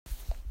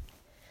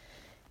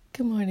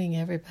Good morning,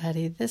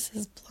 everybody. This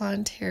is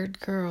Blonde-Haired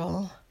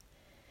Girl,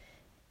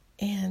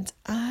 and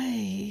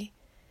I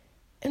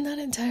am not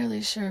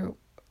entirely sure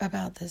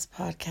about this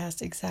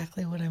podcast,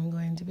 exactly what I'm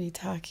going to be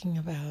talking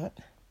about.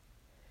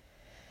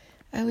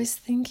 I was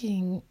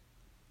thinking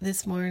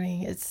this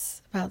morning,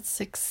 it's about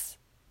 6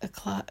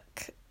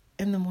 o'clock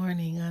in the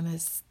morning on a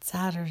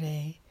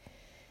Saturday,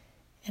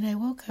 and I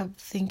woke up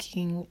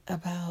thinking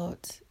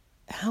about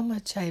how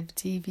much I've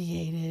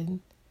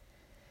deviated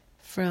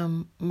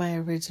from my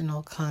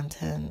original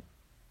content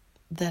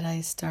that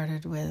I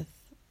started with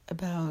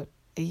about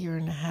a year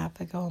and a half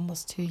ago,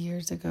 almost 2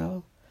 years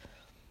ago.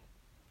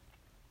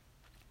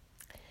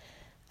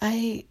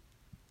 I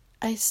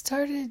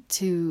started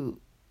to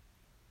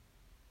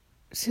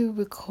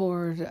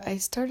record, I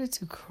started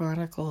to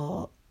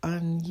chronicle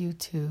on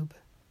YouTube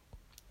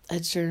a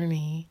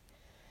journey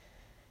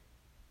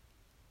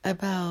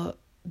about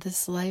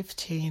this life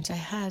change. I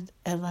had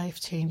a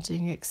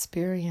life-changing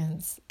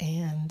experience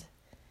and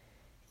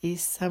a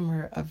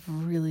summer of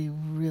really,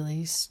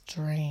 really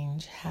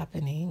strange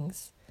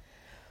happenings.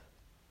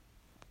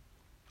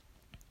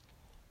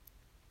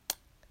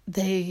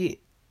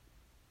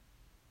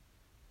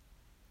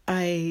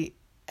 I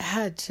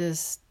had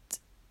just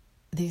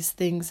these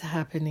things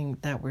happening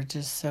that were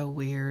just so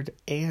weird,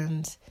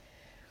 and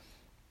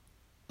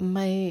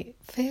my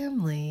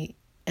family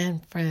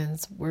and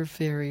friends were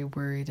very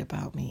worried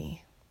about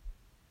me.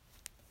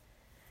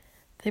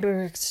 They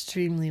were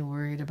extremely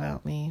worried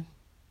about me.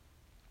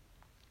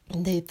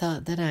 They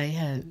thought that I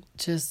had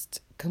just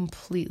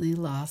completely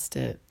lost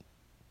it.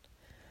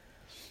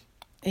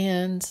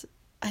 And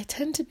I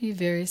tend to be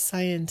very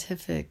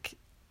scientific,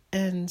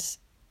 and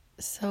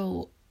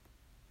so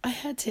I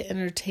had to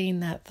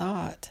entertain that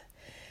thought.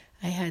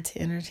 I had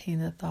to entertain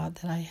the thought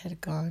that I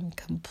had gone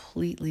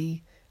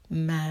completely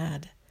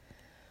mad.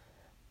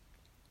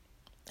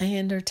 I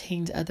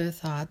entertained other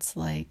thoughts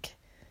like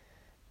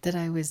that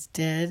I was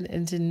dead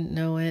and didn't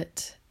know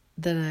it,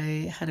 that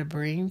I had a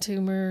brain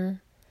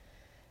tumor,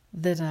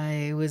 that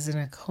I was in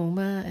a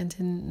coma and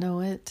didn't know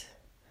it.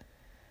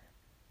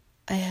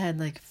 I had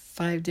like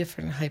 5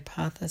 different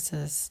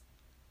hypotheses,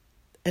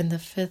 and the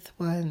 5th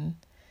one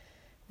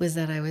was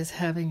that I was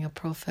having a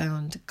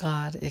profound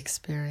God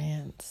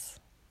experience.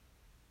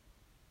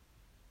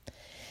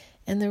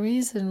 And the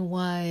reason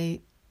why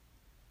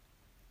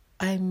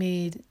I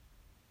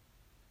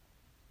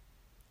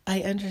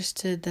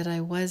understood that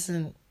I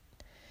wasn't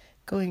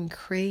going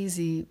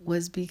crazy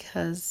was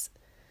because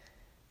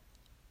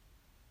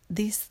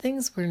these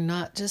things were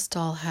not just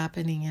all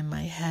happening in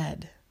my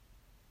head.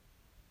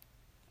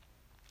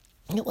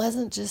 It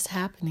wasn't just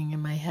happening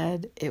in my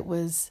head. It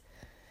was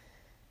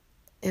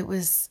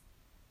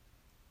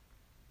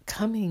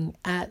coming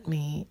at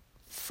me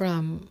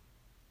from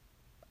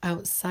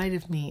outside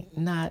of me,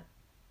 not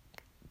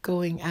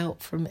going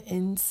out from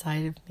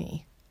inside of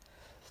me.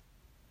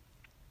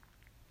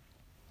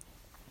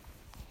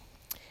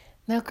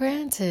 Now,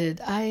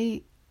 granted,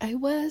 I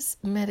was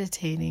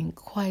meditating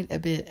quite a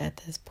bit at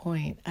this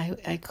point.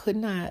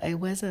 I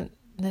wasn't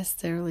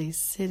necessarily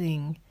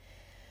sitting.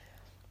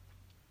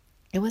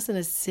 It wasn't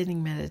a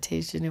sitting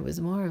meditation. It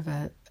was more of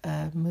a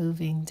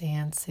moving,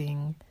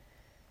 dancing,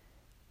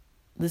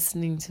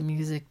 listening to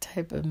music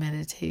type of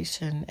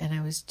meditation. And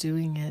I was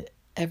doing it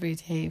every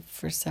day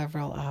for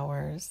several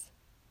hours.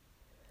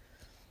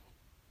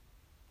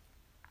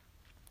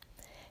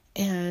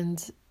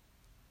 And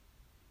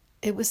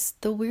it was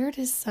the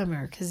weirdest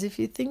summer, because if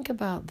you think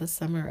about the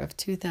summer of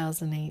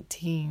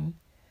 2018,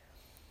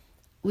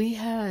 we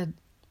had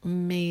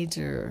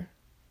major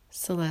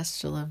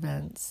celestial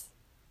events.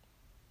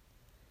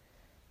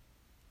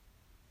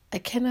 I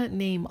cannot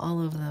name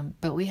all of them,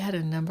 but we had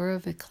a number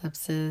of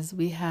eclipses.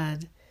 We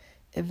had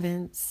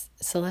events,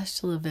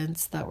 celestial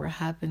events that were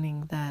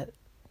happening that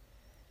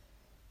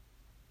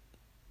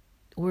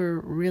were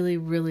really,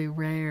 really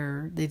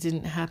rare. They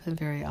didn't happen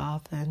very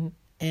often,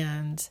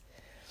 and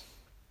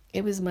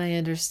it was my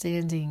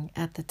understanding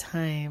at the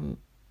time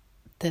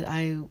that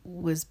I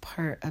was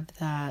part of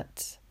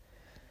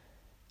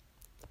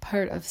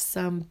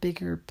some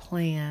bigger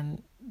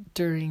plan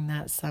during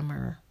that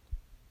summer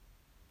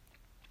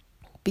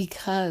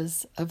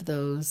because of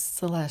those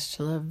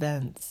celestial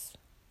events.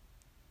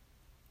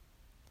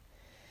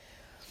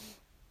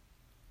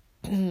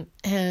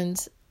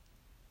 And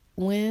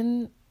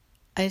when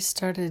I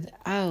started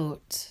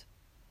out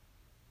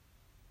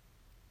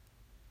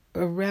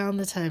around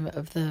the time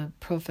of the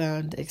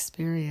profound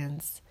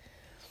experience,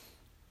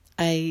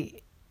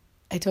 I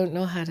don't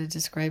know how to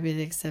describe it,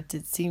 except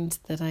it seemed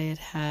that I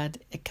had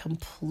a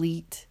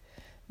complete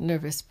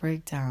nervous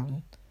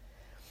breakdown.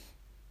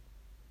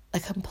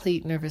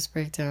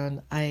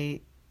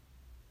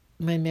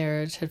 My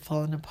marriage had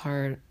fallen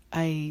apart.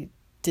 I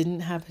didn't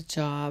have a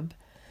job.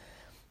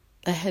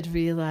 I had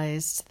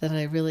realized that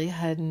I really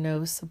had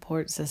no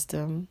support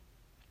system.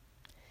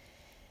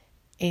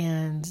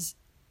 And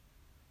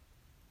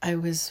I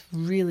was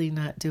really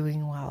not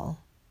doing well.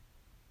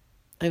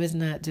 I was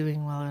not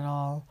doing well at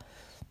all.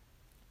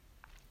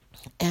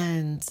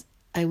 And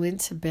I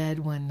went to bed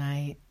one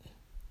night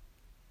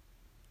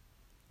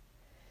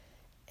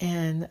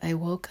And I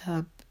woke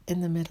up in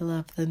the middle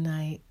of the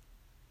night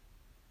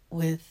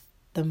with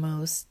the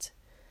most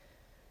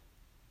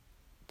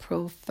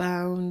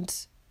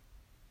profound,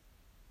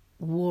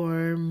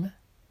 warm,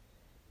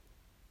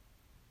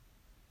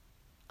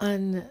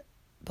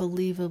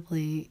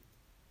 unbelievably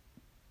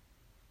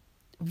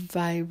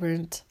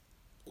vibrant,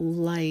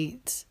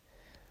 light,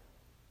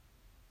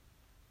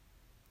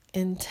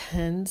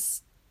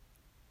 intense,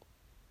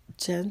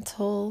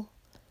 gentle.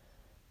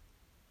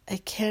 I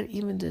can't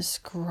even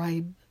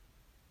describe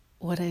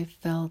what I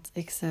felt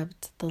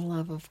except the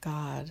love of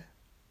God.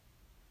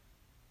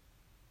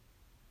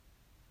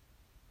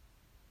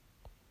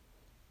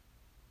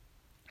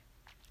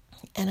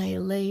 And I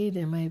laid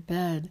in my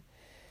bed,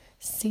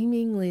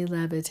 seemingly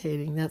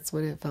levitating. That's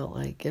what it felt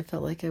like. It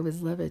felt like I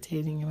was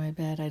levitating in my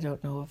bed. I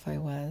don't know if I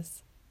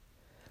was.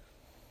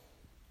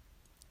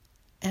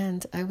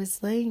 And I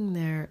was laying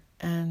there,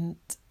 and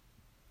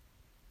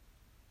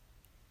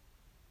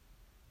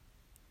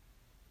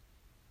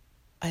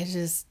I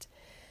just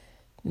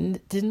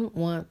didn't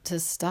want to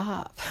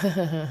stop.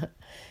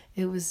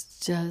 It was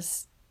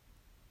just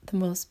the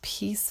most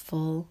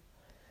peaceful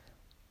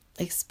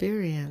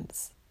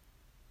experience.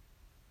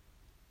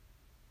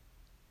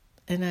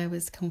 And I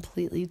was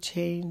completely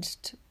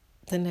changed.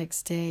 The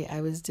next day,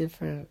 I was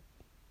different.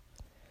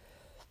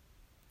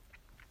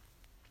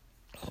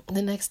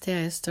 The next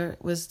day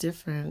was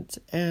different,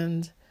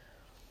 and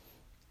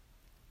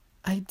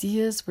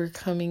ideas were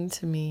coming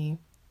to me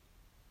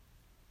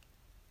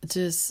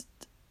just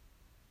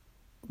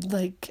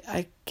like,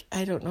 I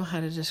don't know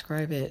how to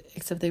describe it,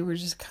 except they were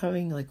just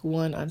coming like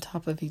one on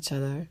top of each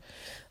other.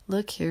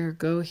 Look here,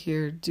 go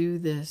here, do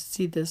this,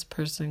 see this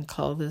person,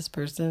 call this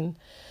person,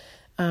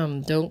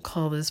 don't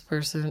call this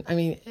person. I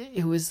mean,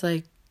 it was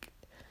like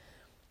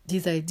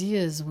these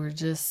ideas were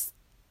just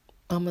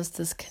almost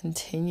this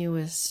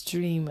continuous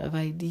stream of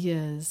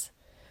ideas.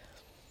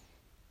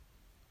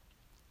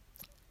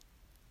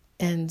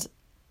 And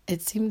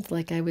it seemed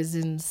like I was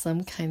in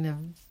some kind of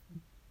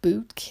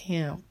boot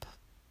camp.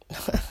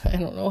 I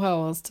don't know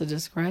how else to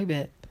describe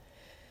it.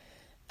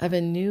 Of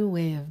a new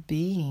way of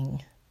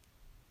being.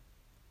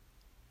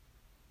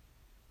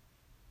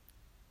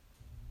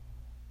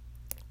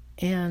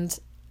 And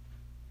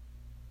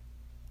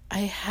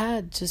I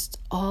had just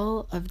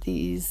all of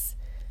these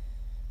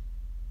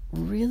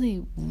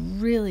really,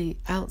 really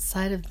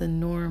outside of the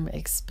norm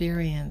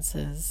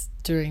experiences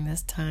during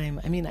this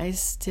time. I mean, I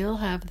still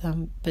have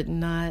them, but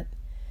not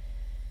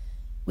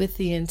with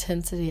the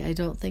intensity. I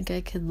don't think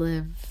I could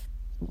live,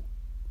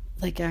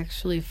 like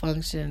actually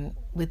function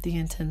with the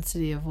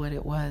intensity of what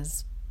it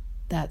was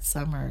that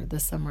summer, the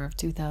summer of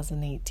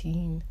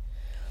 2018.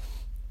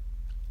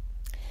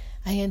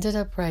 I ended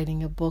up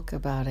writing a book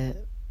about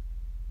it.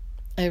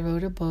 I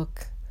wrote a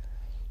book,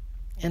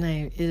 and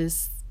it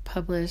is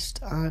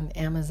published on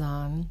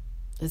Amazon.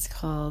 It's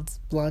called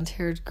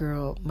Blonde-Haired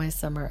Girl, My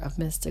Summer of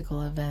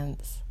Mystical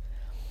Events.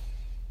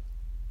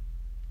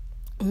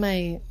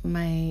 My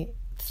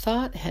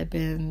thought had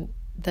been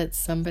that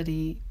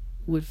somebody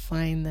would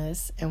find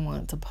this and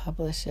want to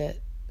publish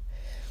it,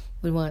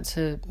 would want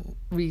to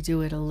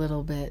redo it a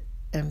little bit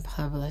and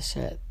publish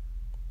it.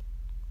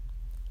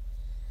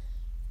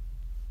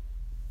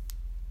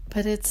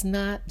 But it's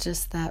not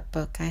just that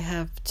book. I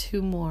have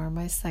two more.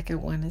 My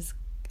second one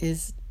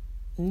is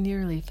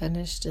nearly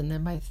finished, and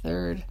then my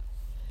third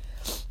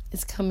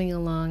is coming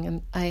along.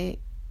 And I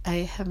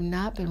have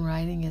not been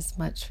writing as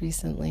much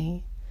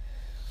recently.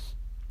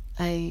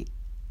 I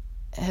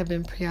have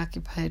been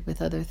preoccupied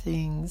with other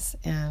things,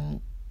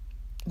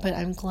 but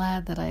I'm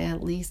glad that I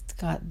at least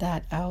got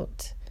that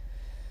out.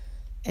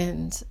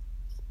 And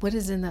what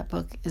is in that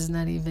book is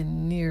not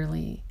even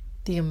nearly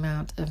the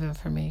amount of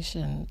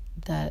information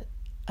that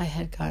I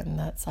had gotten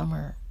that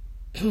summer.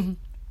 The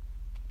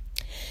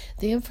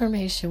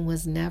information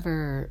was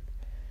never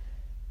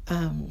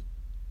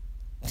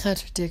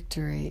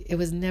contradictory. It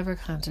was never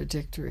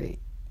contradictory.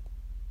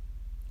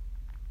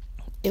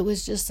 It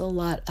was just a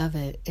lot of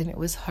it, and it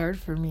was hard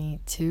for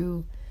me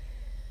to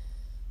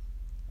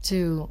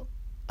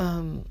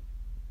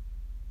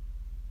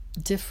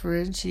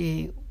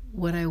differentiate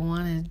what I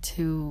wanted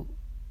to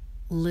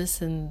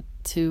listen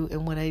to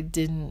and what I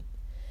didn't.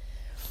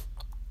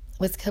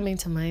 What's coming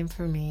to mind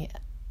for me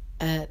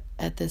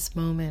at this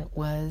moment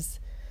was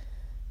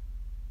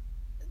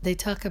they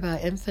talk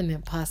about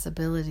infinite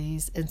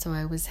possibilities, and so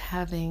I was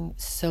having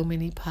so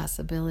many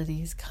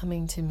possibilities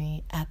coming to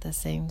me at the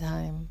same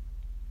time.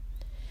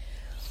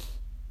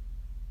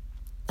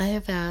 I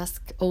have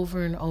asked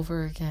over and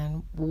over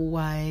again,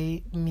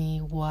 why me?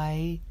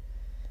 Why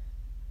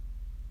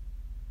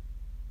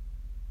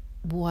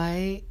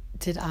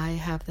did I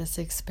have this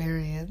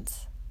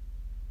experience?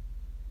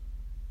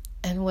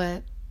 And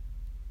what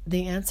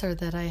the answer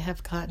that I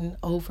have gotten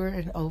over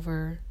and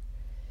over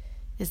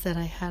is that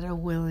I had a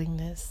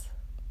willingness.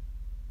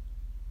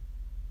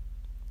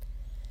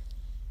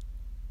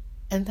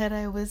 And that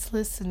I was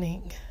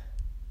listening.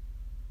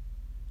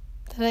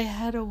 That I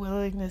had a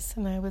willingness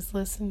and I was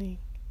listening.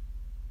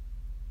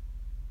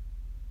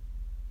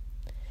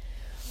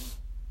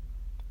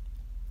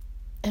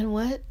 And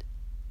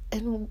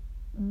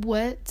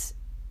what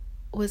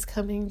was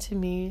coming to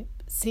me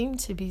seemed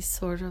to be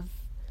sort of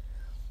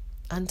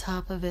on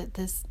top of it,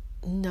 this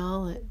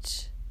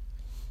knowledge.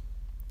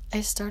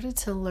 I started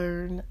to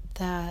learn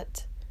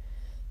that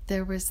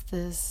there was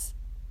this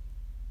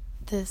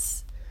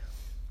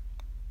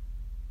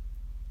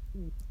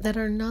that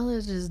our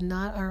knowledge is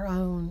not our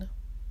own.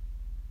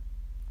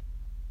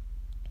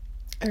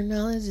 Our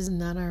knowledge is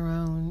not our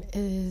own.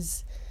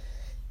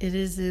 It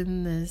is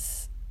in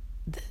this,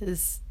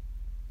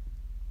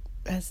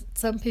 as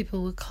some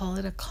people would call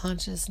it, a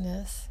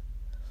consciousness.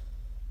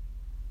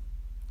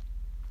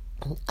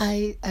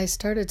 I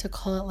started to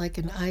call it like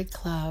an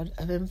iCloud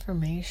of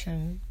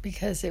information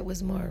because it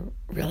was more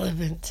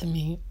relevant to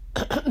me.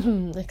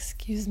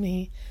 Excuse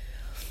me.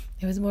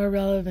 It was more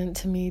relevant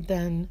to me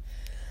than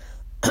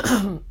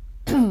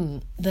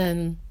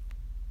than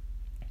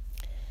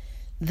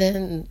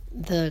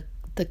the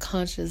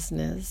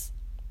consciousness.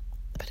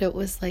 But it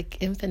was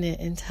like infinite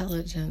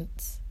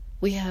intelligence.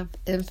 We have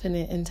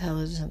infinite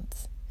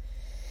intelligence,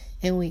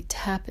 and we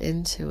tap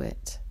into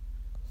it.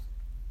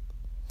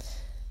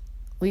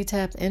 We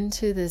tap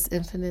into this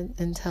infinite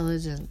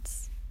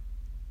intelligence,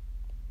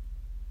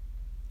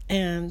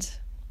 and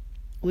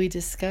we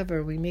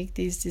make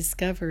these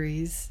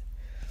discoveries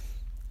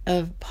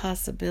of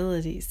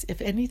possibilities.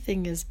 If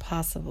anything is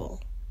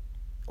possible,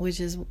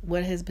 which is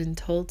what has been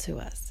told to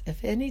us,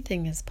 if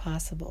anything is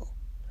possible,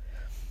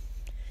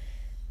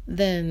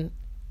 then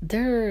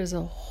there is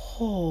a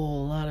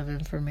whole lot of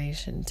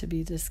information to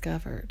be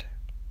discovered.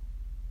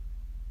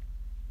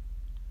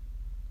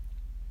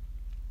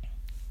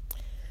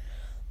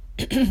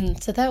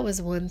 So that was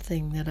one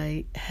thing that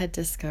I had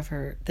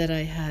discovered, that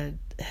I had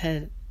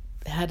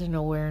an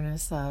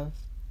awareness of,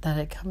 that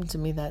had come to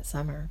me that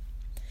summer.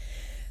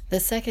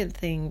 The second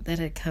thing that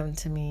had come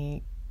to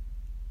me,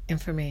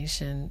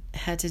 information,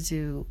 had to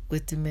do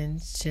with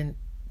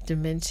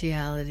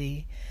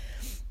dimensionality.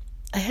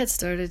 I had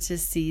started to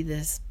see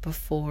this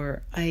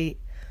before. I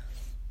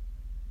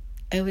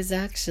was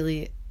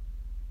actually,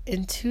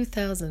 in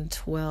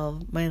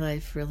 2012, my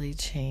life really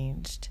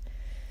changed.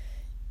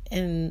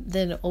 And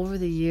then over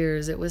the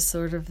years, it was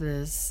sort of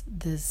this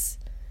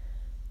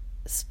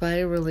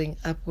spiraling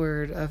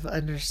upward of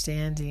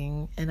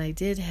understanding. And I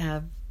did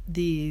have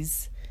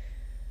these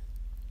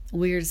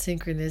weird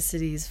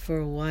synchronicities for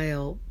a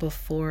while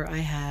before I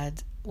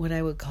had what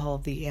I would call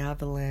the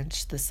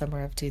avalanche, the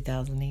summer of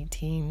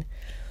 2018.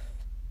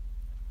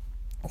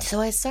 So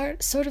I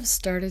sort of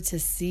started to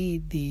see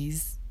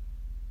these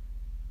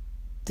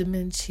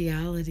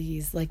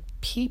dimensionalities, like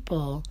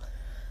people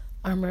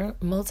are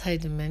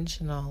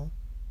multidimensional.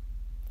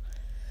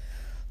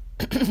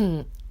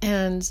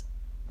 And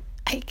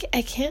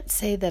I can't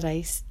say that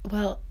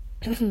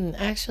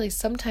actually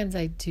sometimes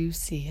I do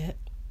see it,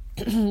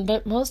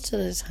 but most of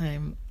the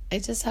time I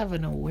just have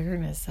an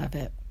awareness of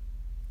it.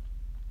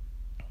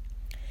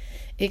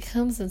 It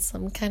comes in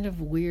some kind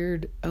of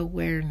weird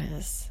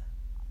awareness.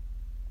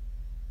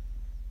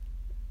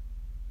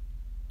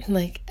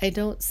 Like, I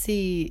don't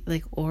see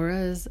like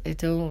auras. I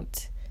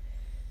don't,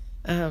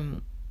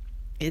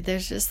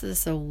 there's just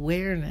this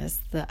awareness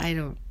that I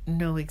don't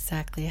know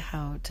exactly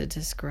how to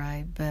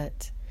describe,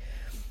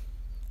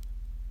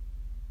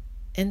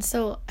 and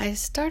so I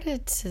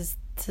started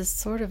to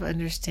sort of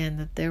understand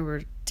that there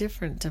were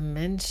different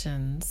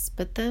dimensions,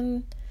 but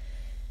then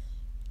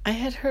I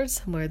had heard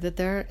somewhere that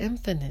there are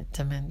infinite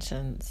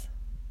dimensions.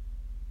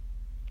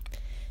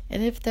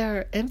 And if there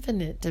are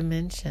infinite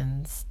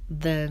dimensions,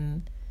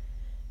 then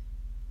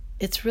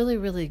it's really,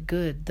 really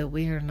good that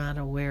we are not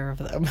aware of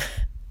them.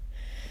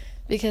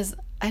 Because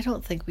I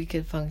don't think we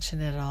could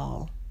function at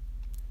all.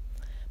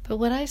 But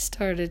what I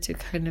started to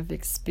kind of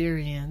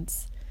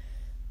experience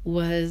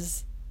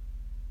was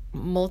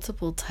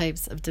multiple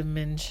types of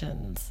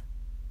dimensions.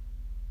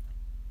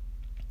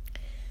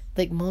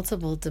 Like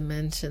multiple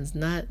dimensions,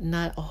 not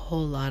a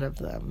whole lot of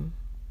them,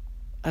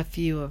 a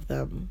few of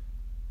them.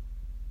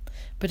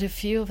 But a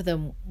few of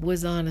them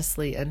was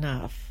honestly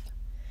enough,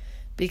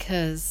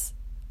 because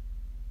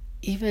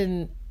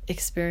even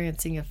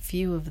experiencing a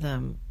few of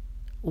them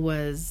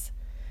was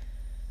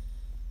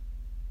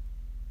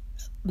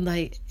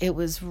like, it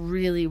was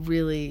really,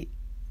 really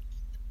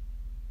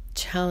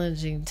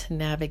challenging to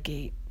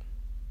navigate.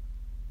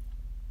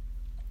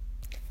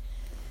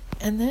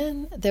 And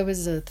then there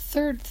was a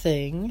third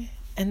thing,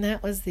 and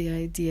that was the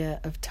idea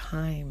of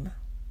time.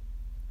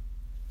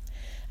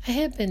 I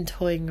had been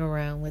toying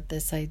around with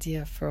this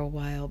idea for a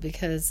while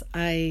because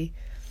I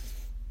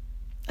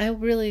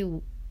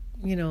really,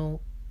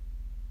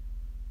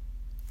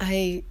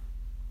 I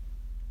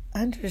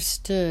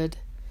understood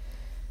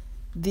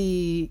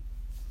the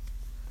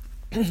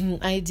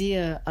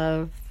idea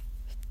of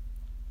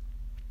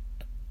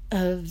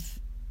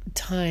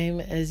time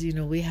as,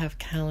 we have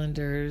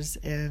calendars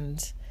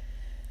and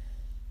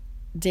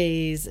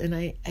days, and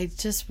I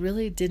just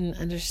really didn't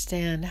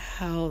understand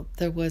how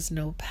there was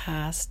no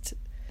past.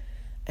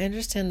 I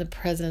understand the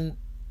present,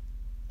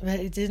 but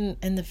I didn't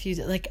in the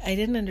future. Like, I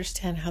didn't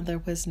understand how there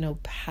was no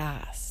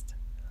past.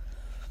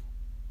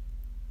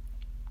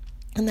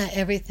 And that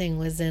everything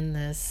was in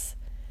this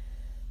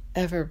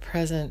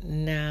ever-present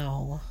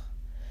now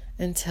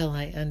until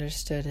I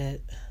understood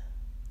it.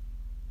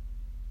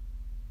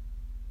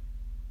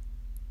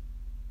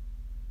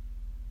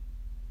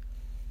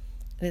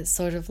 And it's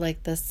sort of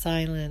like the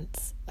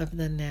silence of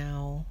the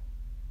now.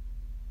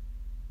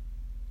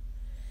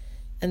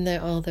 And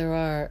that all there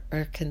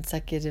are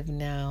consecutive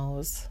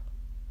nows.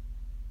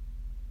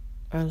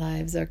 Our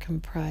lives are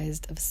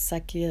comprised of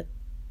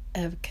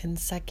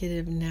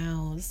consecutive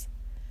nows.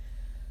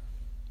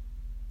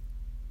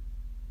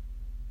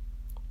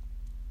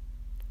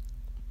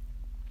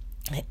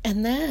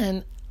 And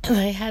then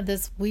I had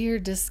this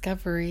weird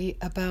discovery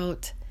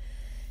about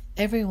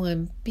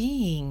everyone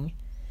being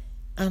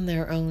on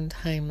their own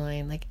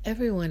timeline. Like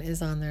everyone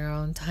is on their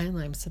own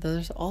timeline. So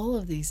there's all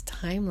of these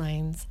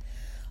timelines,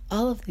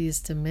 all of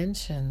these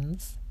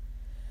dimensions.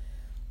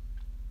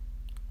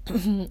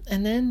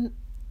 And then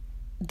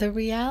the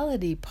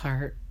reality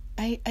part,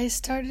 I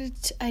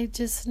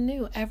just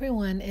knew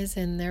everyone is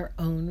in their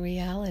own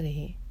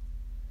reality.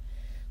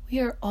 We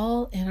are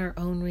all in our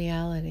own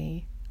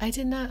reality. I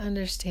did not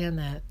understand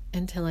that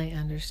until I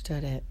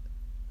understood it.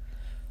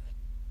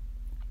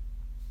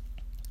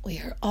 We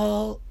are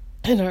all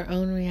in our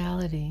own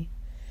reality.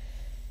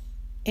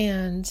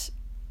 And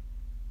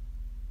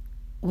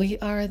we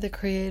are the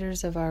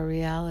creators of our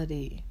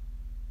reality.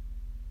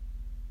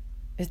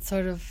 It's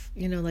sort of,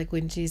 like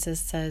when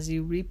Jesus says,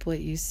 you reap what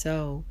you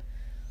sow.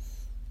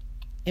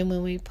 And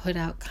when we put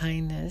out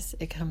kindness,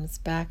 it comes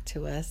back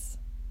to us.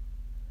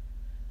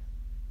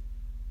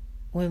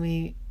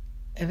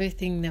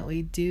 Everything that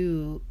we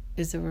do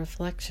is a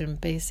reflection,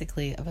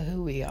 basically, of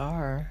who we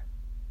are.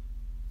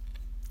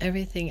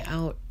 Everything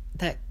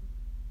that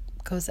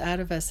goes out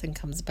of us and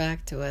comes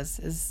back to us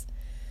is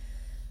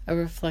a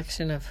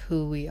reflection of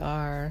who we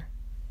are.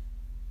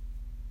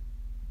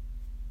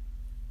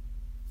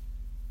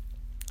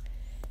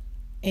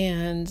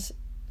 And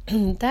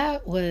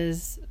that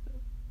was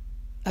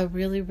a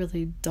really,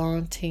 really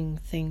daunting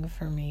thing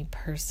for me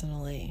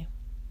personally.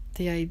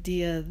 The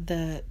idea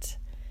that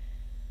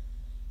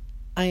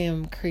I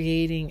am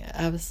creating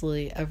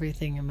absolutely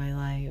everything in my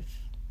life.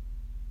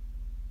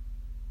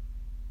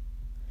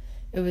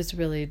 It was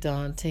really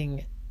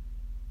daunting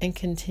and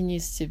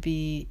continues to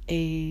be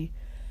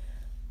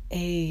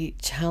a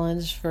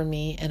challenge for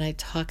me, and I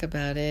talk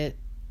about it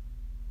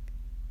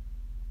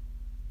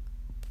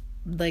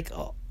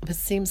it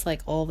seems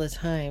like all the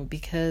time,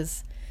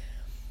 because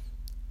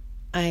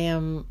I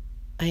am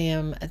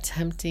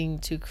attempting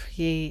to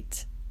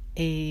create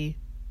a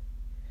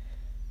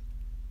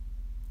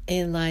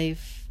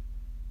life.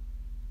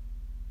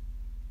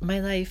 My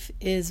life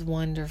is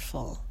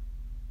wonderful.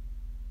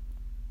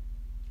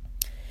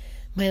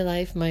 My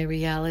life, my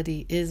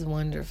reality is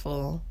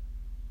wonderful.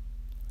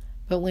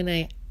 But when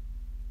I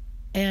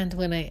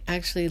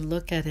actually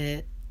look at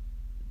it,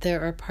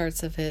 there are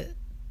parts of it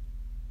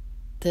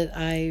that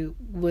I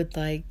would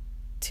like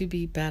to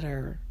be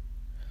better.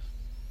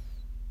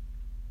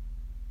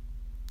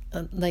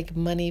 Like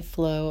money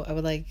flow,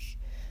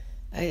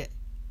 I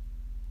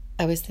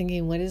was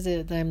thinking, what is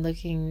it that I'm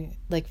looking,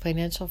 like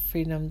financial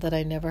freedom, that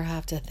I never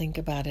have to think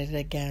about it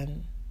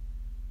again.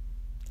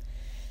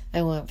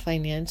 I want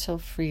financial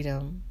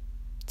freedom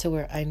to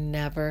where I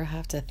never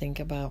have to think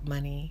about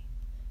money.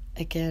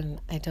 Again,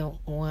 I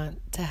don't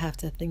want to have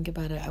to think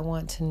about it. I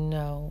want to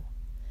know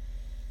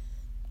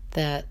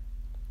that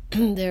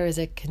there is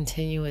a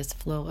continuous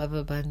flow of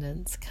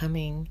abundance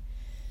coming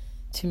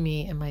to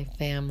me and my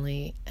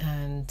family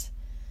and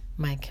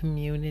my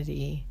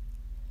community.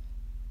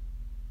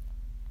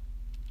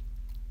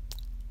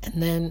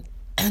 And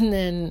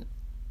then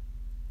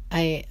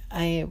I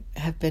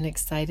have been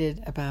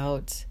excited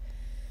about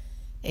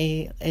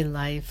a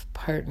life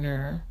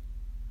partner,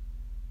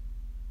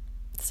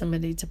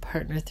 somebody to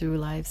partner through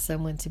life,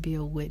 someone to be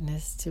a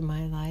witness to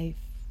my life,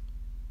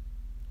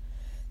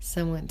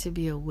 someone to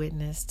be a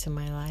witness to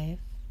my life,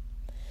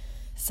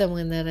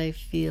 someone that I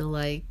feel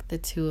like the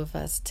two of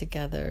us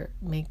together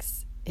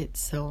makes it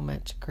so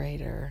much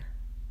greater.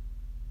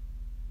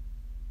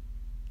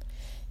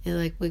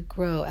 It would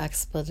grow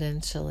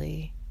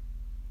exponentially,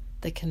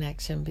 the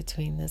connection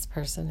between this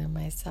person and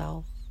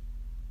myself.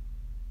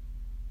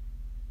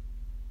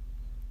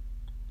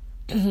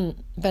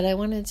 But I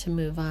wanted to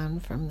move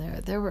on from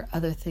there. There were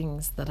other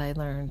things that I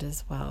learned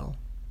as well.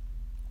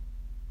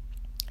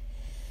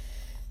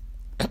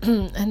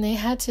 And they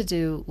had to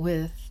do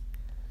with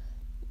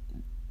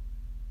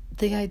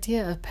the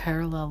idea of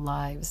parallel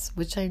lives,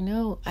 which I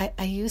know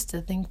I used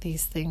to think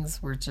these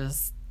things were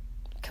just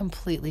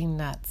completely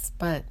nuts,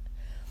 but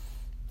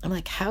I'm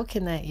like, how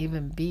can that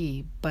even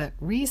be? But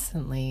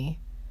recently,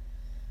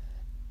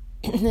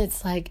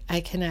 it's like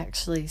I can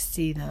actually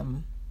see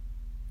them.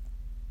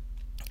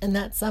 And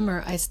that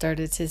summer, I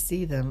started to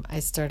see them. I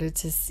started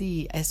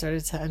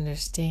to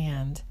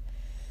understand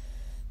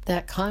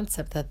that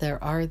concept that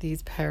there are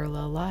these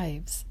parallel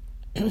lives.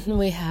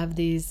 We have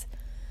these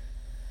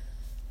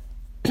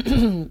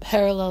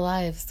parallel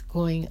lives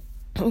going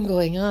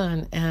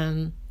on,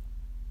 and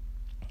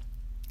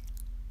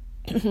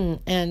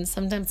And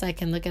sometimes I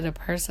can look at a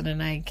person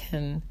and I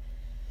can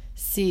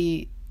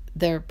see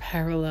their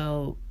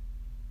parallel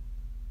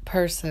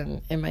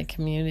person in my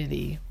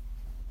community.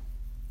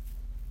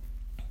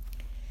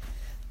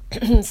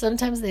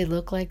 Sometimes they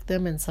look like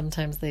them and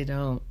sometimes they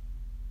don't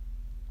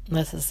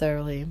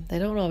necessarily. They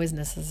don't always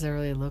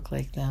necessarily look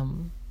like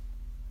them.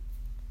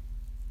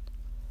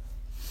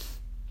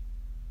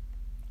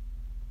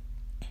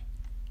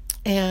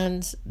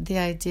 And the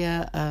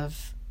idea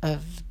of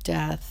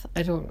death,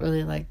 I don't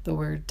really like the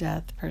word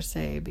death per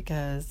se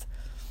because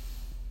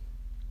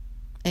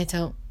I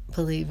don't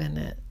believe in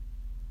it.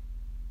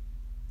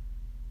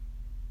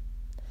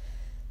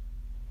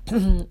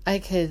 I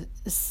could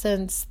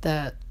sense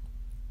that,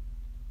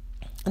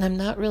 and I'm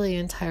not really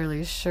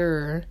entirely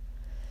sure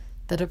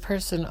that a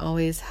person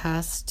always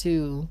has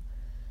to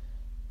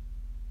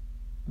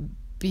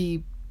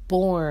be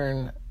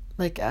born,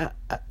 like,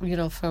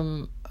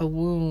 from a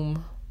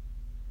womb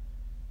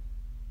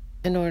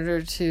in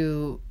order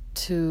to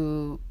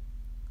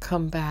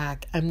come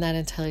back. I'm not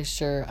entirely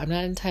sure. I'm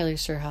not entirely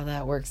sure how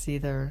that works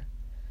either.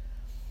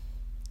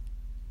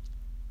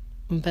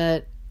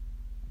 But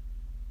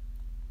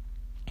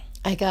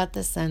I got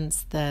the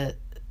sense that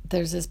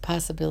there's this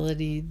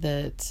possibility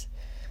that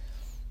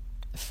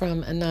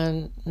from a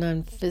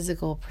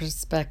non-physical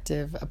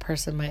perspective, a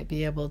person might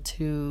be able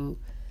to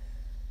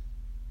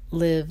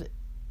live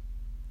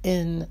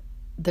in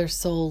their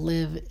soul,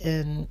 live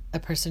in a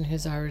person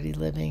who's already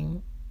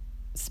living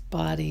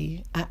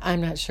body.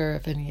 I'm not sure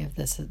if any of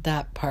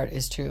that part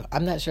is true.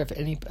 I'm not sure if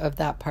any of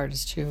that part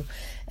is true.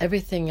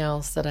 Everything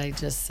else that I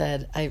just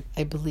said,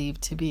 I believe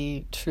to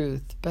be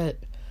truth, but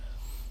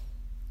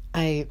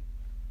I'm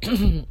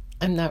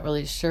not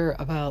really sure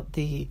about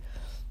the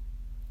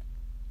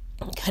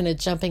kind of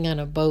jumping on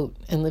a boat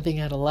and living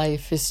out a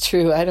life is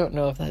true. I don't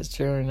know if that's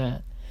true or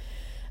not.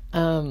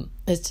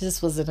 It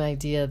just was an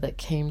idea that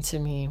came to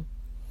me.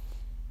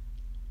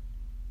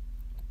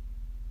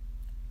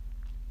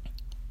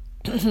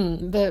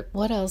 But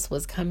what else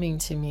was coming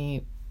to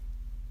me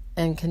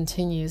and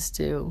continues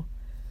to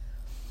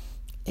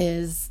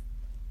is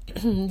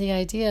the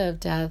idea of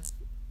death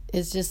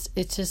it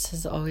just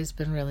has always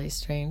been really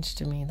strange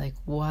to me. Like,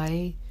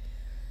 why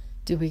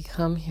do we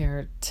come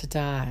here to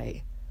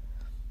die?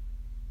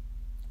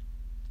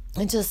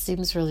 It just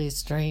seems really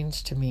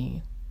strange to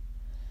me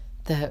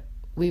that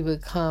we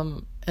would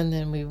come and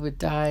then we would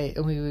die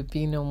and we would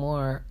be no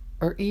more.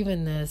 Or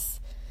even this,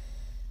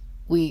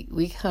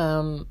 we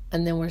come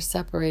and then we're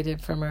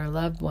separated from our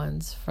loved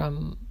ones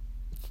from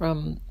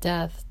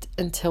death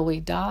until we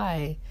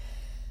die.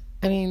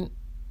 I mean,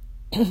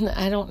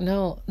 I don't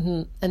know.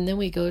 And then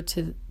we go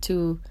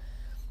to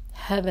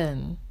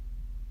heaven.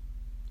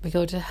 We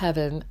go to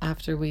heaven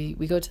after we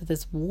go to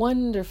this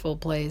wonderful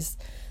place.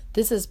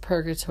 This is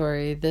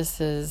purgatory.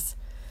 This is,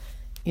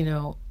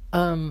 the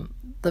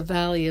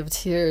valley of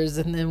tears.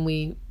 And then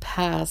we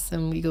pass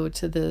and we go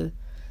to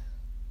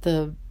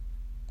the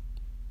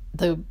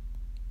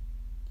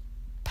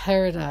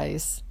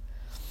paradise.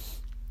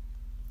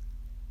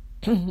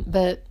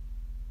 But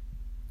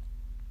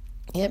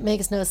it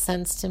makes no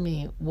sense to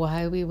me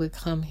why we would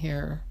come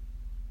here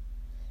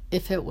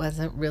if it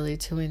wasn't really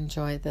to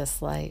enjoy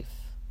this life,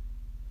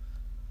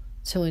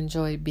 to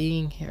enjoy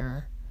being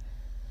here.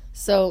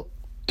 So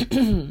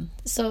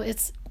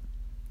it's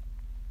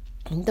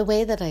the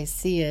way that I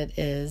see it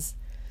is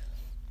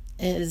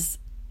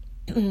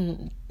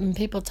when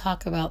people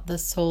talk about the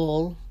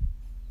soul,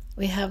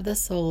 we have the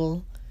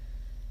soul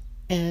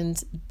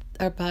and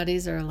our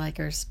bodies are like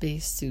our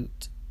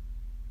spacesuit.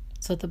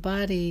 So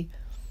the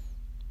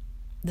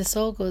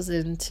soul goes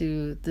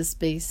into the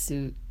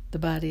spacesuit, the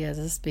body has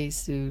a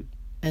spacesuit,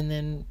 and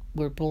then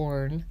we're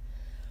born.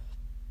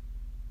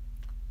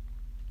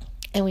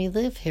 And we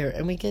live here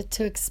and we get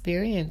to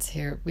experience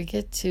here. We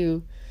get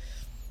to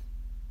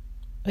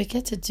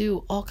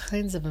do all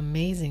kinds of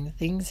amazing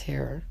things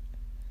here.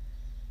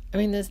 I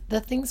mean, the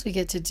things we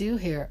get to do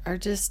here are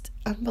just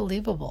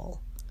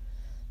unbelievable.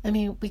 I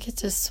mean, we get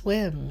to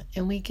swim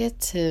and we get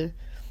to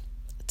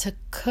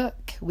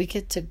cook. We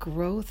get to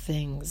grow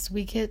things.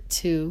 We get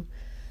to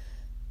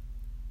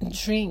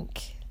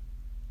drink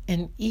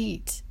and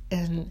eat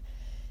and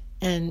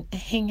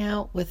hang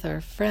out with our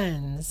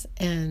friends,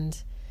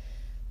 and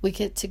we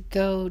get to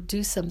go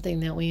do something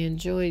that we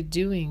enjoy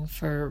doing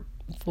for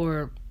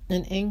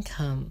an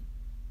income.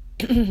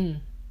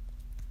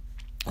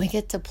 We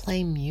get to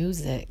play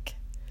music.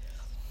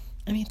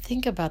 I mean,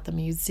 think about the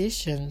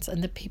musicians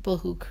and the people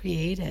who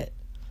create it.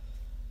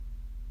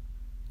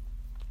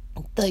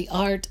 The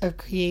art of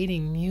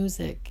creating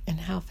music and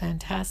how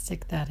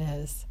fantastic that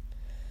is.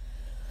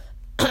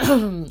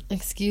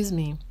 Excuse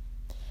me.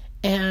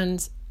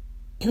 And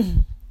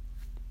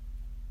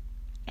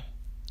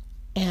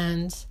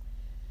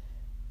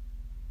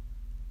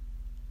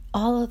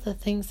all of the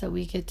things that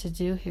we get to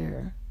do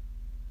here.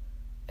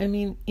 I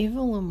mean,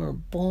 even when we're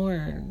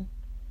born,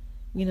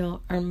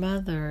 our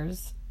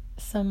mothers,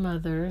 some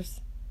mothers,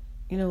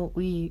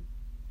 we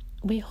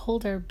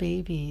hold our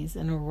babies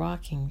in a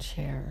rocking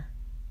chair.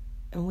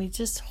 and we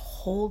just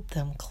hold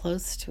them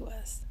close to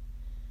us.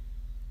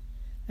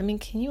 I mean,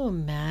 can you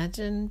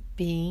imagine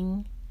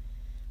being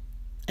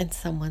in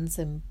someone's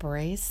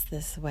embrace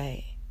this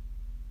way?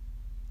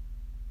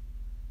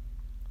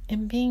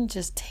 And being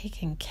just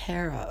taken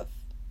care of.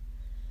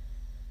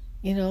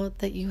 You know,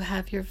 that you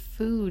have your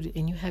food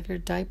and you have your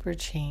diaper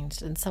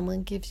changed and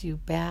someone gives you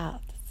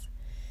baths.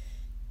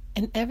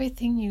 And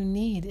everything you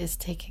need is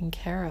taken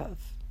care of.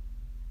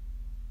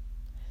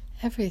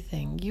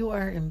 Everything. You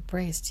are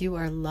embraced. You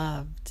are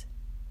loved.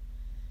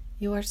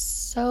 You are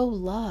so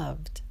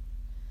loved.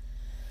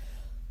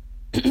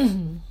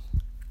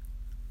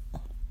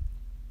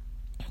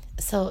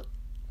 So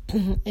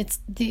it's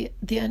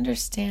the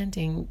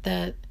understanding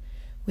that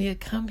we had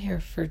come here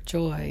for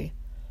joy.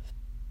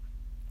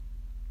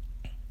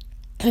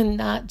 And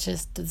not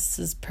just this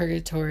is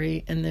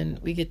purgatory and then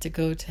we get to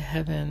go to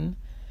heaven.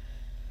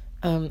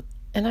 And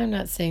I'm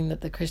not saying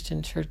that the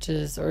Christian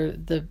churches or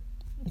that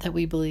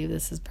we believe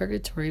this is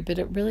purgatory, but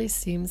it really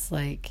seems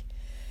like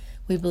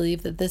we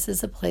believe that this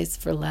is a place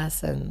for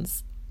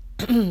lessons.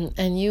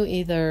 And you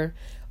either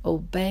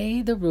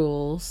obey the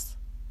rules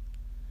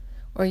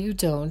or you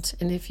don't.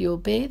 And if you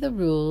obey the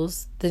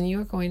rules, then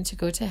you're going to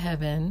go to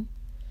heaven.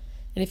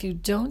 And if you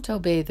don't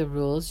obey the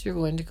rules, you're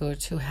going to go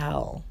to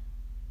hell.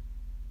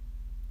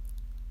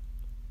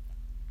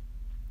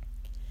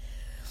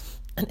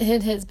 And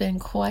it has been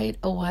quite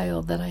a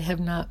while that I have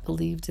not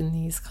believed in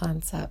these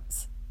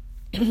concepts.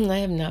 I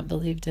have not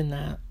believed in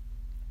that.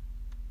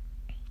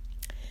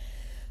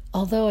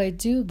 Although I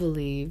do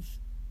believe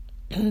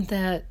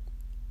that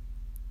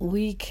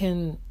we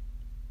can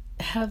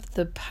have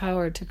the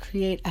power to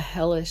create a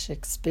hellish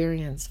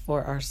experience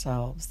for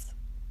ourselves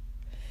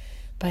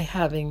by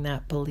having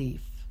that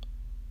belief.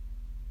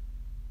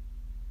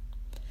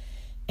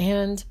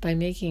 And by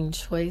making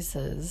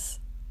choices,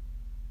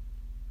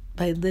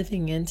 by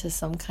living into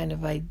some kind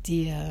of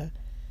idea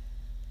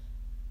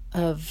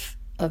of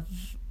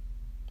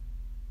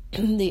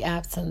the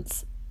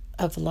absence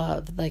of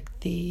love, like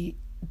the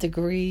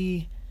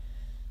degree,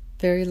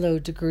 very low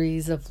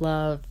degrees of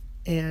love,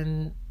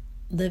 and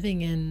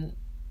living in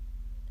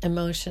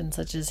emotions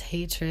such as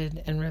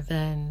hatred and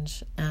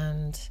revenge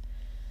and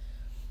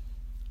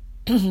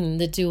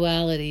the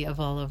duality of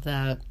all of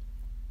that.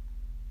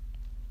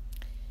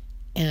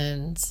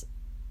 And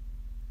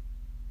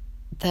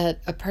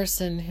that a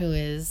person who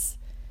is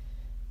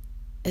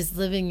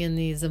living in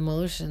these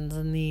emotions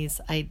and these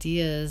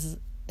ideas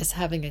is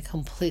having a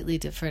completely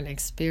different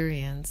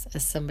experience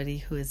as somebody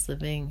who is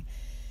living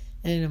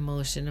in an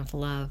emotion of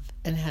love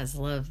and has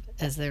love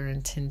as their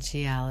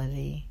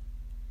intentionality.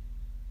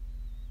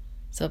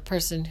 So a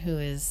person who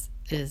is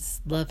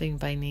loving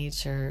by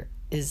nature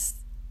is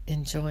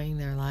enjoying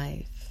their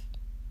life.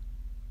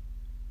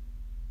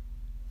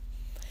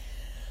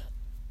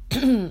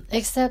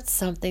 Except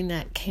something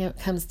that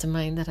comes to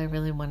mind that I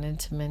really wanted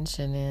to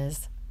mention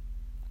is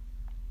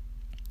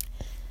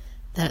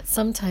that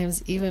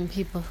sometimes even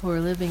people who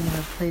are living in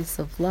a place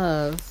of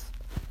love,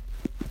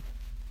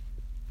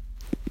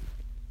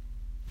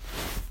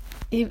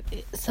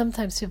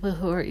 sometimes people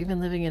who are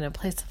even living in a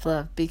place of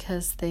love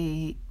because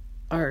they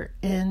are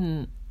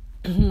in,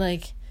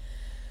 like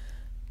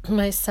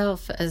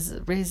myself, as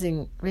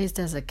raised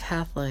as a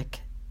Catholic,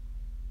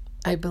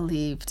 I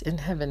believed in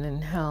heaven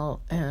and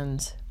hell,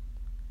 and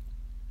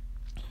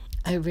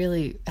I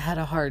really had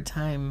a hard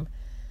time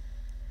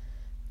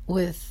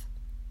with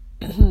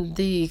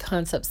the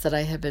concepts that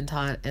I had been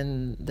taught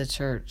in the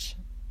church.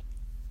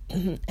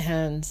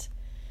 And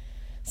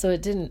so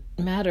it didn't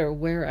matter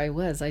where I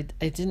was. I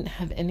didn't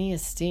have any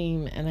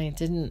esteem, and I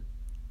didn't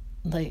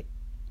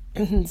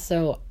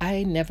so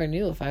I never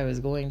knew if I was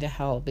going to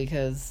hell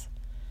because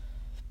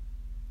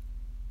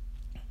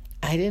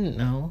I didn't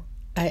know.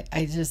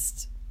 I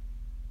just,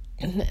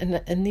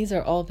 and these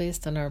are all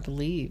based on our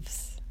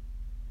beliefs.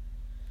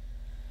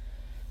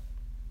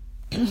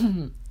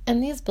 And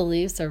these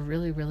beliefs are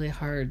really, really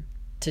hard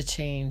to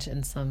change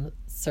in some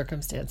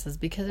circumstances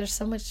because there's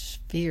so much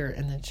fear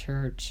in the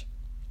church.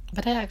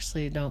 But I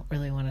actually don't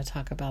really want to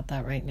talk about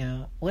that right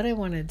now. What I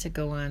wanted to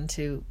go on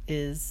to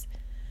is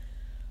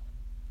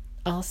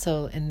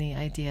also in the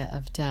idea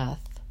of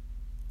death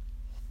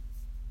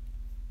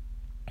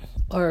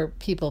or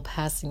people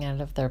passing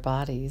out of their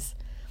bodies.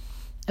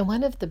 And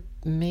one of the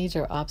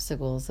major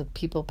obstacles of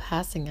people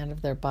passing out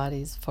of their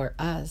bodies for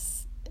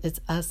us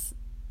is us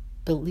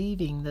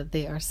believing that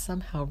they are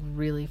somehow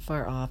really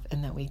far off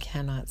and that we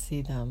cannot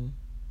see them.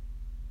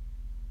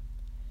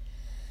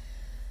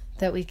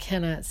 That we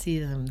cannot see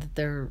them, that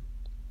they're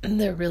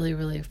really,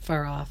 really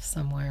far off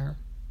somewhere.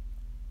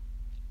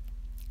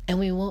 And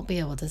we won't be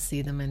able to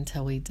see them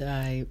until we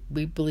die.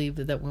 We believe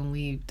that when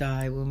we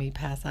die, when we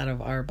pass out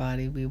of our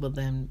body, we will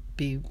then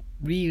be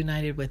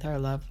reunited with our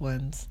loved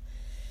ones.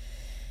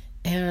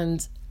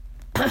 And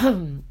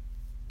I'm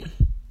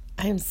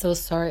so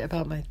sorry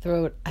about my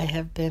throat. I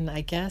have been,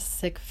 I guess,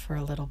 sick for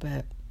a little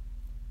bit.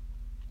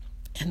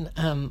 And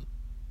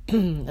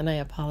and I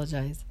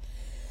apologize.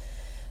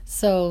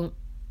 So,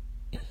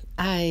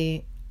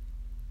 'cause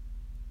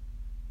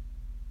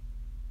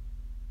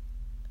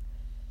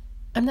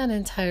I'm not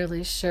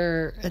entirely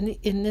sure, and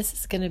this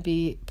is going to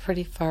be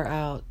pretty far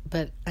out,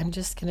 but I'm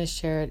just going to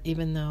share it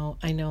even though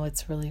I know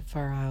it's really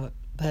far out.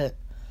 But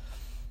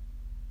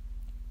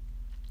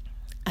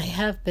I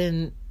have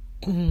been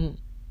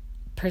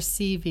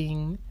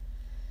perceiving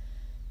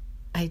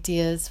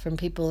ideas from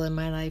people in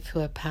my life who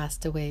have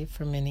passed away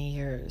for many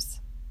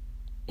years.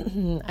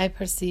 I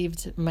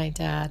perceived my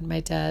dad. My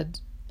dad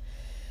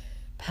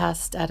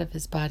passed out of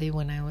his body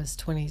when I was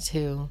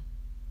 22.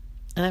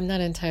 And I'm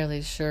not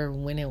entirely sure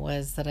when it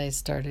was that I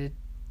started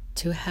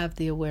to have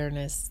the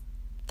awareness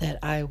that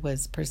I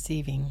was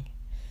perceiving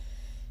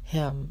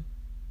him.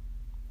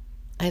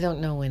 I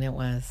don't know when it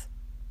was.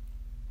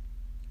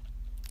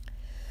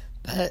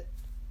 But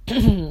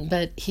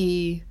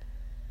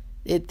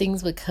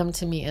things would come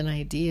to me in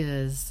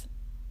ideas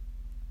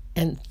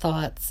and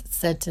thoughts,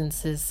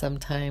 sentences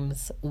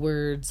sometimes,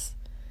 words.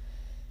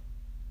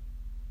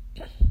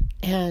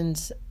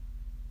 And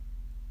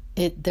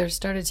there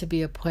started to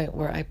be a point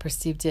where I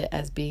perceived it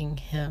as being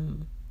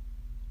him.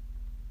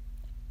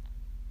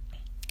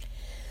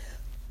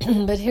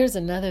 But here's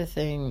another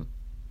thing,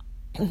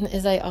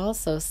 is I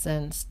also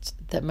sensed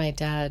that my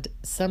dad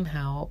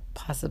somehow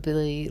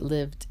possibly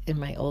lived in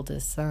my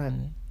oldest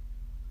son.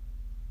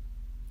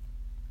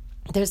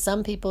 There's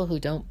some people who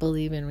don't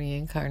believe in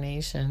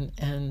reincarnation,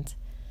 and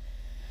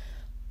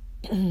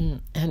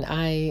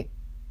I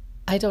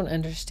don't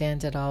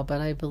understand it all,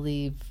 but I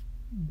believe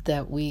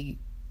that we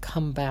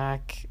come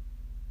back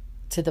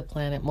to the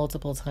planet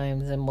multiple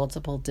times in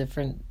multiple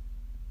different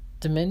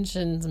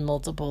dimensions,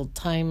 multiple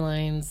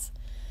timelines.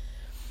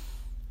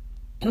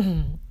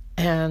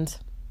 and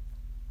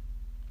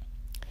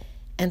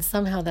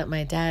somehow that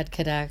my dad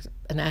could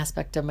an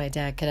aspect of my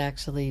dad could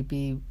actually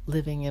be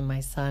living in my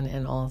son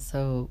and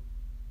also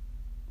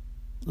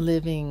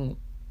living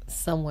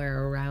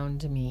somewhere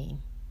around me.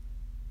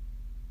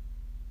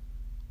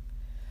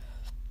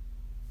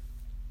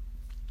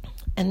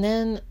 And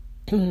then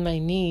my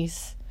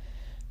niece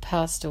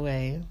passed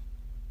away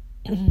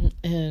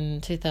in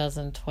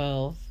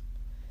 2012.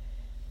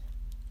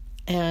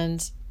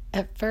 And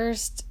at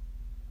first,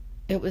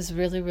 it was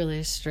really,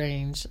 really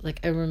strange. Like,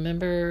 I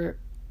remember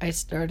I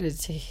started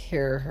to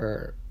hear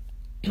her.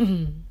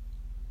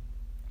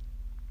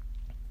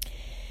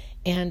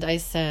 And I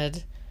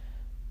said,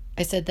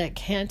 that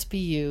can't be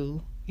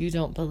you. You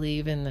don't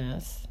believe in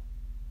this.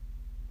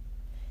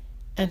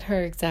 And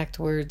her exact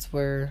words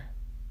were,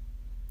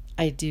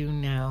 I do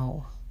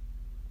now.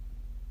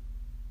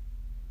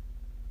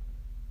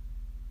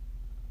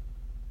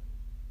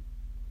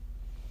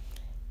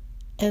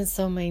 And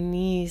so my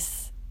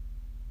niece,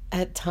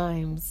 at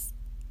times,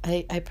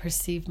 I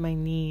perceive my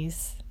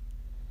niece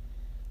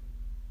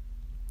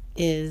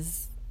I'm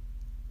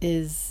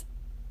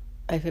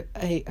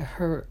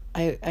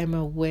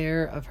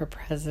aware of her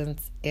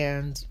presence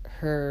and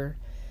her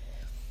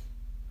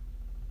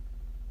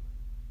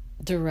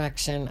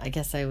direction, I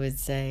guess I would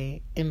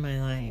say, in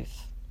my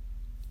life.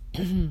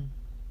 And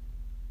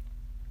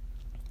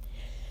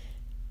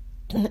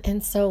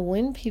so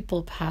when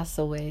people pass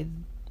away,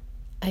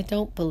 I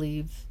don't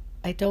believe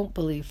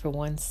for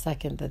 1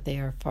 second that they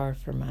are far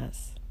from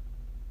us.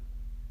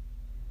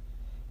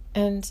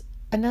 And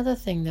another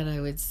thing that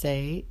I would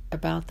say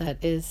about that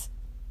is,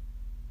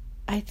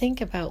 I think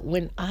about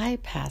when I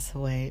pass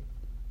away,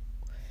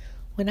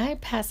 when I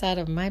pass out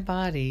of my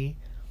body,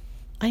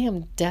 I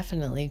am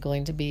definitely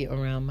going to be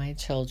around my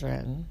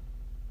children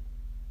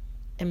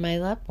and my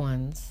loved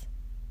ones.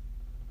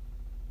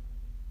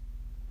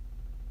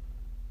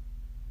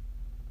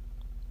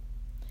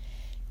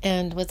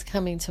 And what's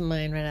coming to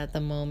mind right at the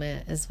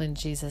moment is when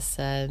Jesus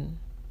said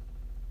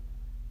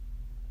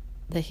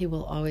that he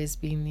will always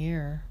be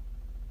near.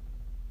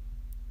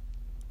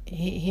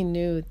 He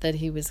knew that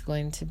he was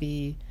going to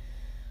be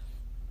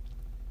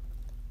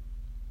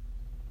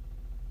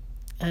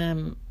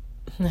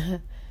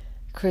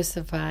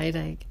crucified,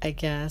 I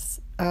guess.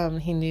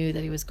 He knew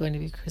that he was going to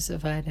be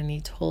crucified, and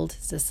he told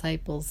his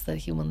disciples that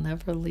he will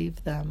never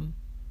leave them.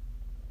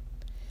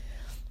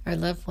 Our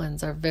loved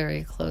ones are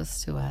very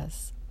close to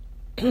us.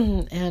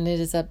 And it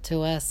is up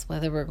to us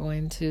whether we're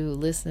going to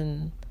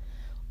listen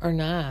or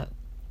not.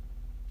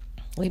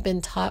 We've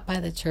been taught by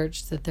the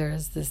church that there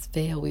is this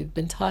veil. We've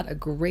been taught a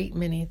great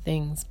many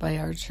things by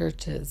our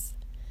churches.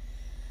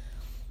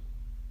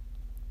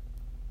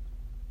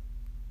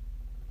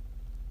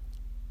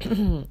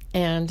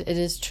 And it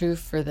is true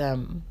for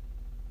them.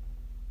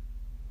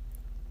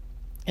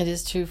 It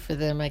is true for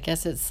them. I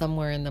guess it's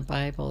somewhere in the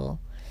Bible.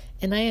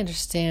 And I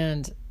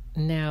understand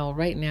now,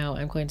 right now,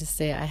 I'm going to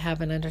say I have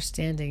an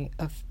understanding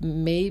of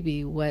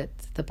maybe what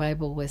the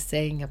Bible was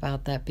saying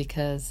about that,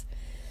 because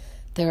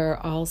there are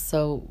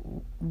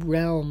also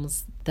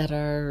realms that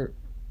are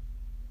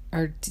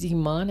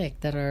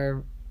demonic, that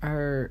are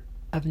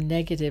of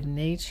negative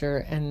nature,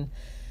 and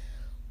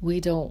we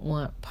don't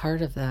want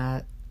part of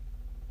that.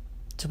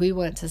 So we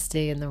want to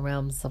stay in the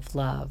realms of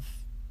love.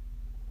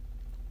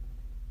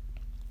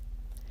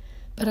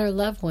 But our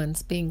loved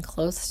ones being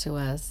close to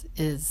us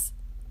is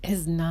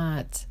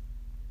not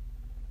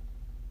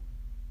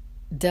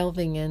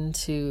delving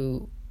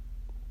into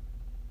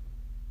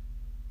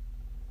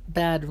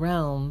bad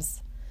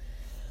realms.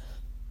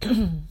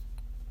 And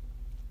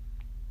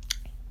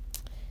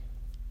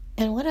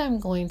what I'm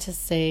going to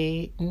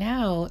say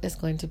now is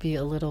going to be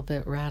a little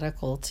bit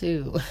radical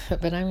too,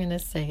 but I'm going to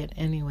say it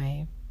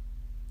anyway.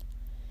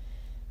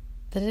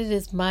 That it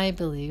is my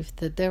belief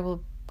that there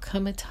will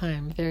come a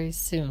time very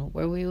soon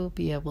where we will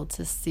be able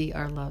to see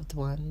our loved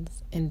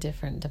ones in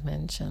different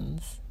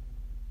dimensions.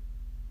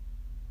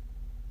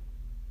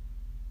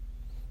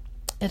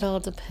 It all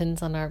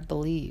depends on our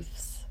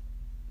beliefs.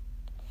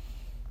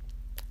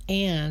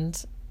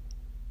 And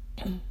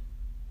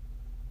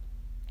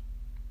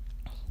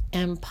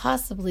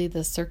possibly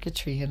the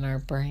circuitry in our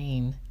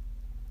brain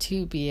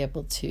to be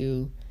able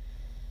to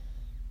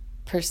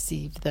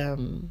perceive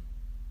them.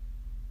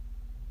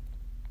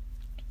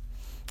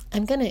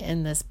 I'm going to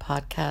end this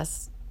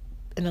podcast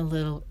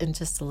in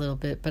just a little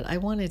bit, but I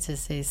wanted to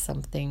say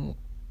something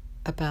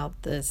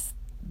about this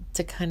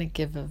to kind of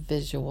give a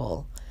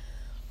visual.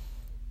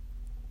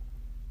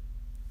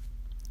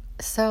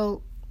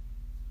 So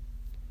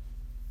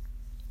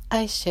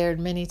I shared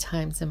many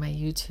times in my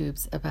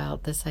YouTubes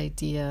about this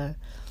idea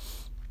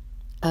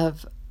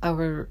of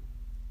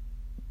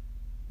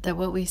that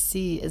what we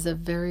see is a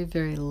very,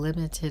 very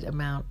limited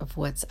amount of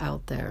what's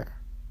out there.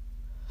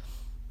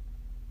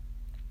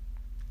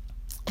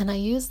 And I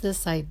use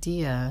this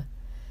idea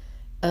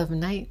of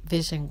night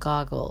vision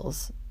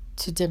goggles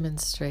to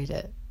demonstrate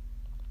it.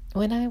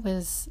 When I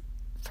was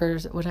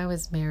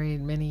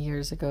married many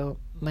years ago,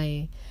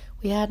 we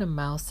had a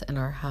mouse in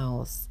our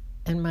house,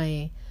 and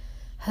my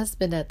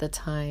husband at the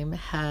time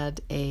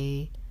had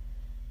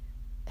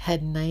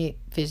night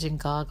vision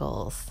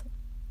goggles.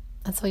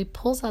 And so he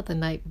pulls out the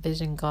night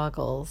vision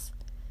goggles,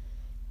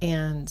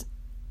 and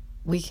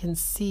we can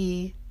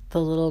see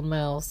the little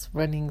mouse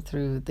running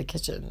through the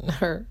kitchen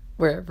or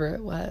wherever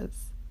it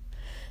was.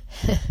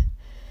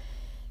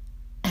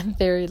 And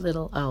very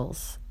little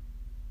else.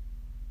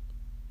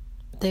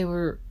 They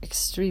were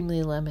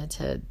extremely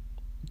limited.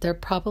 They're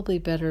probably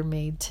better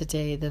made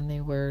today than they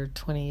were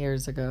 20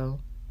 years ago,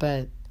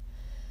 but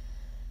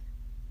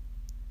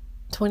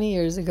 20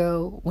 years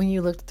ago, when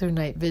you looked through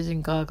night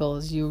vision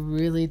goggles, you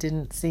really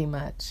didn't see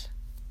much.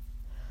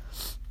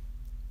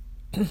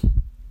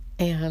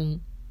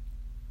 And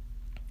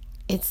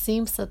it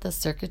seems that the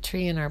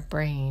circuitry in our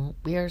brain,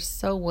 we are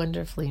so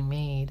wonderfully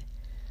made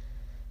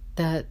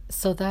that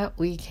so that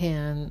we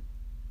can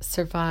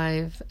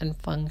survive and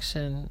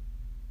function,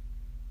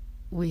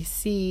 we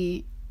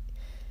see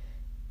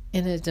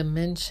in a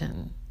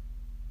dimension.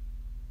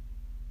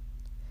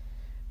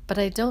 But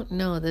I don't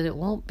know that it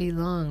won't be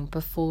long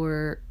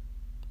before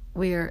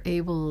we are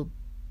able,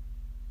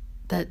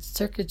 that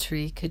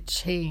circuitry could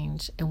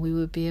change and we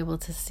would be able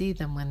to see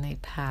them when they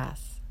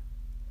pass.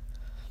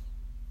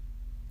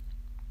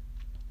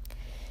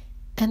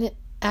 And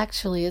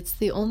it's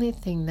the only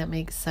thing that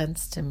makes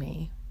sense to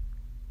me.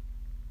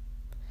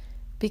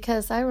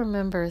 Because I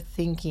remember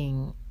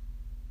thinking,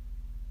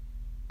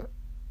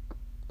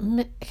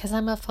 because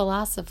I'm a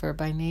philosopher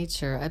by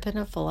nature. I've been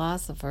a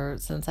philosopher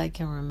since I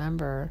can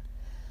remember.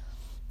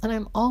 And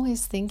I'm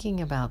always thinking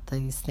about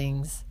these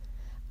things.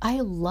 I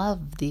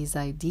love these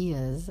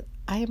ideas.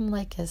 I am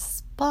like a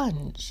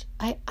sponge.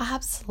 I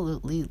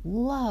absolutely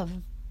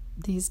love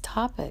these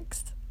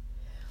topics.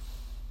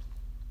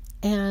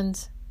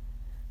 And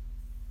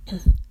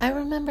I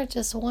remember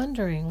just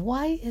wondering,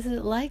 why is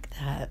it like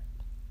that?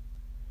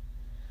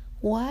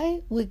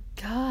 Why would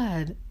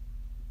God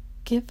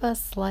give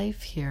us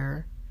life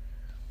here,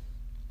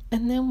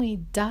 and then we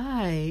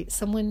die?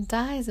 Someone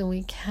dies and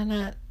we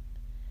cannot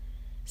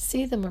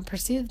see them or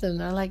perceive them.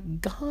 They're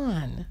like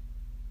gone.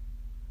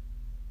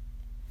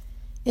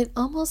 It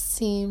almost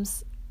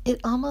seems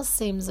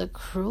a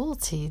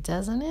cruelty,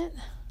 doesn't it?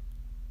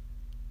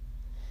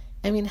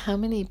 I mean, how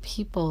many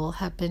people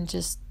have been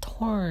just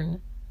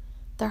torn,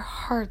 their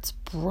hearts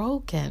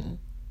broken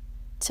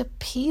to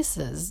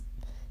pieces,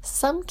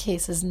 some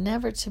cases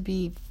never to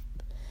be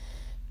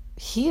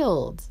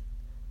healed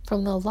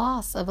from the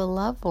loss of a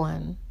loved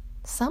one.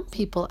 Some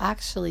people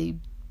actually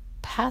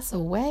pass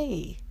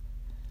away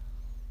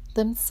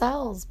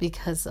themselves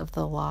because of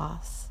the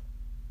loss.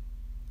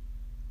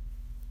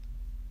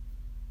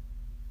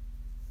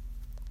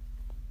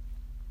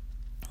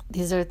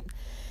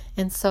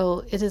 And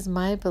so it is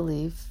my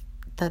belief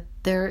that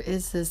there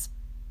is this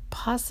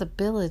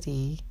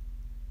possibility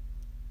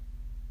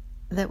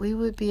that we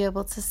would be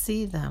able to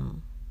see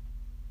them.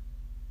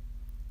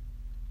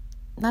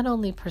 Not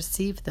only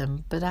perceive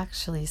them, but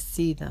actually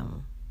see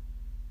them.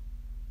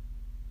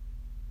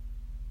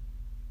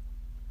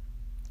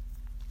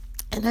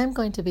 And I'm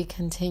going to be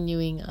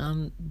continuing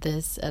on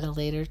this at a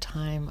later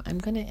time. I'm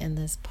going to end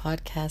this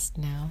podcast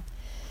now.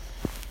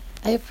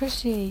 I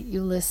appreciate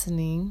you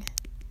listening,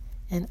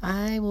 and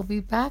I will be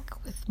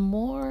back with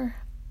more.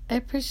 I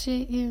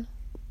appreciate you.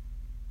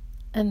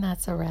 And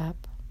that's a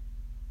wrap.